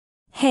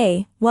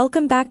Hey,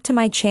 welcome back to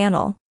my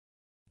channel.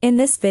 In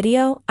this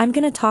video, I'm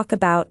gonna talk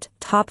about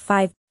top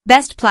 5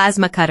 best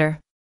plasma cutter.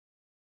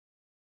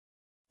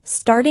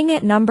 Starting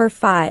at number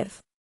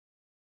 5.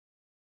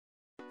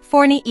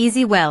 Forney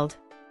Easy Weld.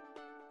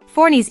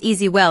 Forney's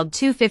Easy Weld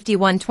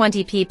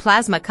 250-120p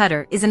plasma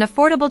cutter is an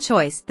affordable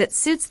choice that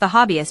suits the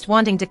hobbyist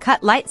wanting to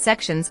cut light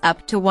sections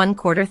up to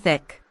 1/4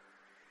 thick.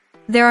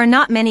 There are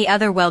not many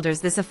other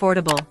welders this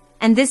affordable,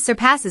 and this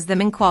surpasses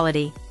them in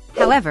quality.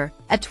 However,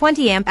 a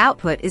 20 amp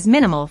output is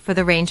minimal for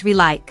the range we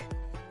like.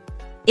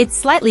 It's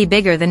slightly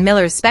bigger than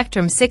Miller's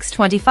Spectrum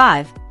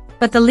 625,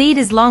 but the lead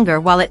is longer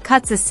while it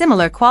cuts a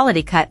similar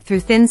quality cut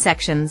through thin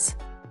sections.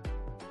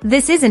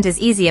 This isn't as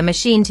easy a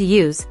machine to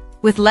use,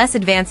 with less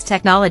advanced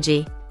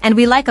technology, and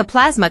we like a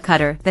plasma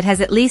cutter that has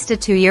at least a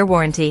 2-year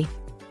warranty.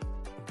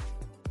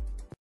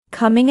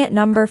 Coming at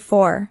number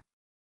 4.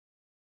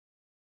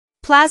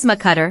 Plasma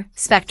cutter,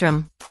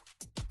 Spectrum.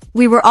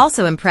 We were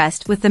also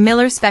impressed with the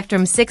Miller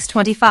Spectrum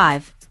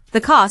 625.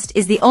 The cost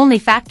is the only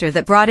factor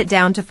that brought it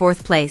down to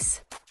 4th place.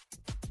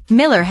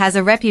 Miller has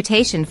a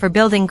reputation for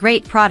building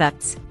great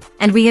products,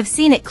 and we have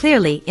seen it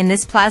clearly in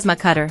this plasma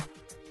cutter.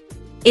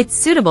 It's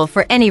suitable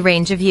for any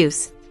range of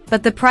use,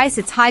 but the price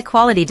its high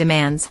quality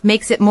demands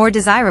makes it more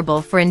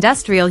desirable for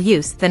industrial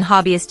use than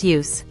hobbyist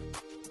use.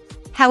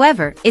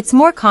 However, it's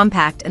more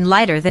compact and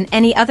lighter than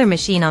any other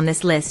machine on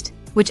this list,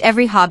 which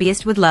every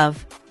hobbyist would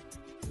love.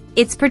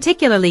 It's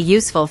particularly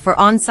useful for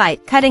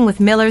on-site cutting with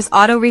Miller's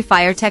auto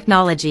refire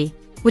technology,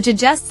 which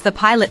adjusts the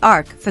pilot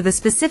arc for the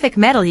specific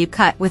metal you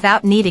cut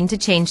without needing to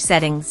change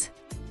settings.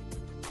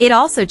 It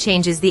also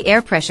changes the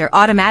air pressure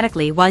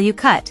automatically while you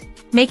cut,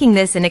 making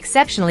this an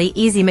exceptionally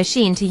easy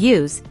machine to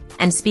use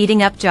and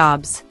speeding up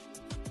jobs.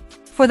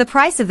 For the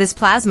price of this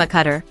plasma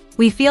cutter,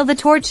 we feel the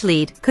torch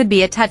lead could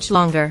be a touch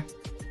longer.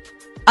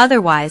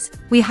 Otherwise,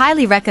 we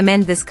highly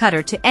recommend this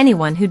cutter to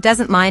anyone who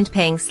doesn't mind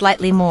paying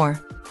slightly more.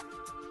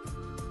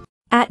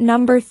 At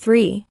number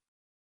 3.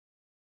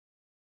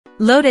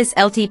 LOTOS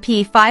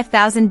LTP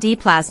 5000D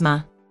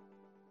Plasma.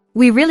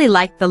 We really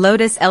liked the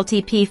LOTOS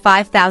LTP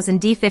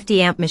 5000D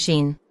 50 amp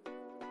machine.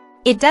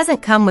 It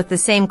doesn't come with the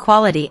same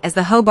quality as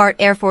the Hobart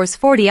Airforce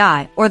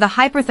 40i or the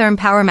Hypertherm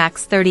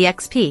PowerMax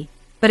 30XP,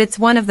 but it's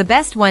one of the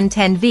best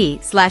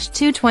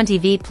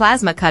 110V/220V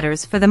plasma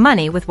cutters for the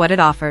money with what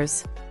it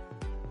offers.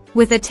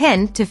 With a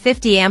 10 to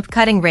 50 amp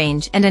cutting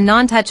range and a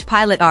non-touch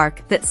pilot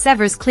arc that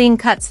severs clean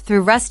cuts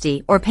through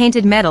rusty or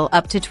painted metal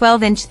up to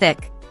 12-inch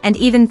thick, and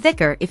even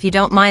thicker if you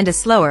don't mind a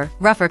slower,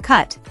 rougher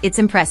cut, it's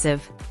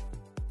impressive.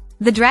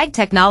 The drag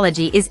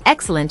technology is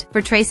excellent for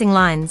tracing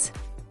lines.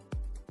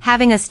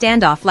 Having a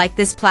standoff like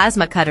this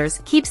plasma cutters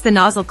keeps the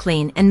nozzle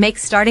clean and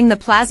makes starting the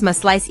plasma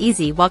slice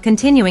easy while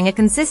continuing a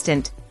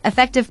consistent,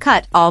 effective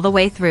cut all the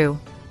way through.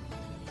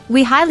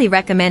 We highly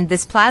recommend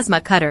this plasma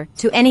cutter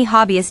to any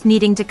hobbyist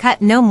needing to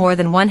cut no more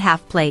than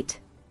 1/2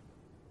 plate.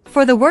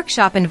 For the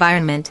workshop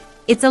environment,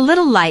 it's a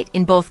little light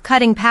in both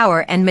cutting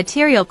power and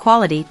material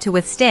quality to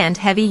withstand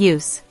heavy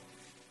use.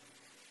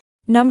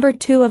 Number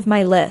 2 of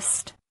my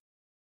list.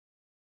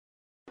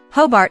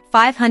 Hobart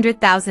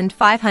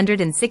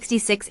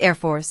 500,566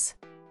 Airforce.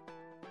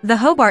 The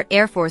Hobart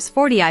Airforce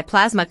 40i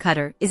plasma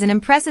cutter is an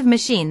impressive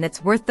machine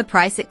that's worth the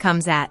price it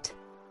comes at.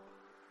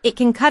 It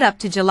can cut up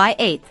to July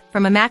 8th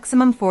from a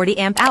maximum 40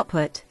 amp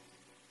output.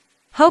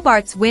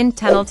 Hobart's wind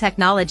tunnel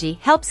technology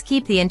helps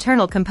keep the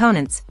internal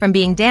components from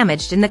being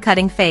damaged in the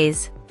cutting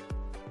phase.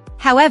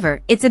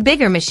 However, it's a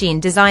bigger machine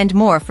designed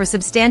more for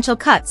substantial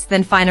cuts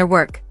than finer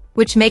work,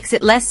 which makes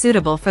it less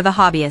suitable for the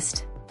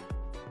hobbyist.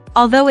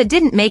 Although it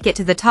didn't make it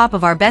to the top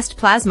of our best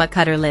plasma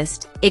cutter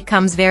list, it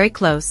comes very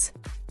close.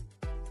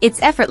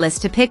 It's effortless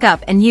to pick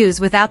up and use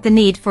without the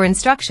need for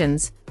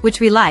instructions, which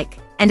we like,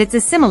 and it's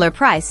a similar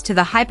price to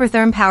the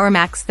Hypertherm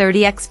PowerMax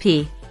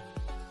 30XP.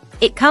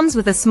 It comes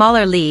with a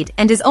smaller lead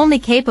and is only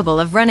capable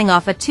of running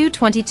off a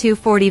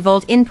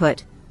 222/40-volt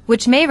input,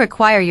 which may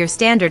require your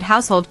standard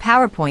household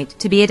power point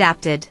to be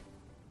adapted.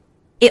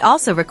 It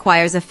also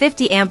requires a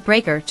 50 amp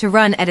breaker to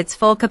run at its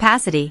full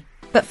capacity,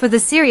 but for the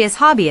serious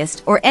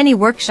hobbyist or any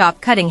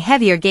workshop cutting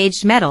heavier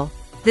gauged metal,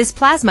 this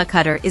plasma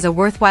cutter is a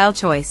worthwhile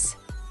choice.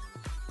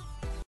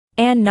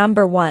 And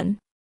number 1.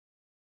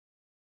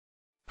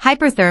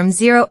 Hypertherm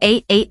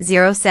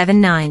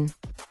 088079.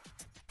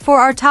 For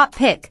our top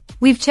pick,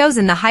 we've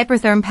chosen the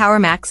Hypertherm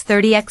PowerMax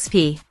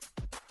 30XP.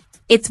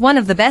 It's one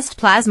of the best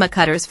plasma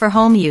cutters for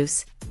home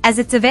use, as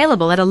it's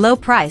available at a low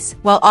price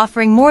while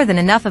offering more than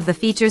enough of the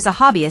features a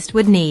hobbyist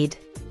would need.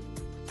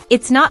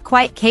 It's not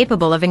quite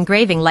capable of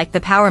engraving like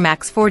the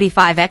PowerMax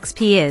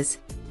 45XP is,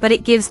 but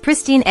it gives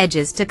pristine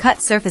edges to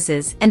cut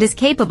surfaces and is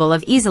capable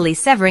of easily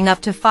severing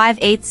up to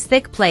 5/8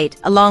 thick plate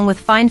along with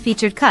fine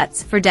featured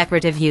cuts for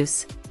decorative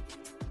use.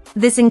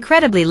 This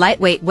incredibly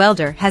lightweight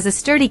welder has a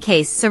sturdy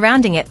case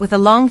surrounding it with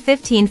a long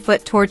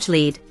 15-foot torch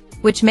lead,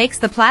 which makes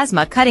the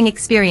plasma cutting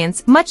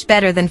experience much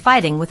better than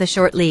fighting with a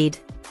short lead.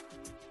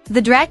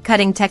 The drag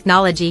cutting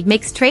technology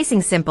makes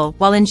tracing simple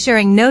while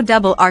ensuring no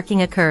double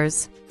arcing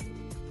occurs.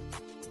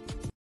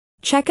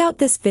 Check out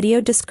this video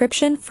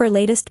description for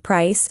latest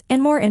price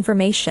and more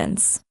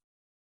informations.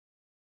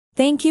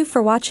 Thank you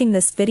for watching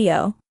this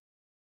video.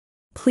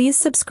 Please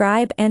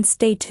subscribe and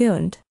stay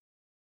tuned.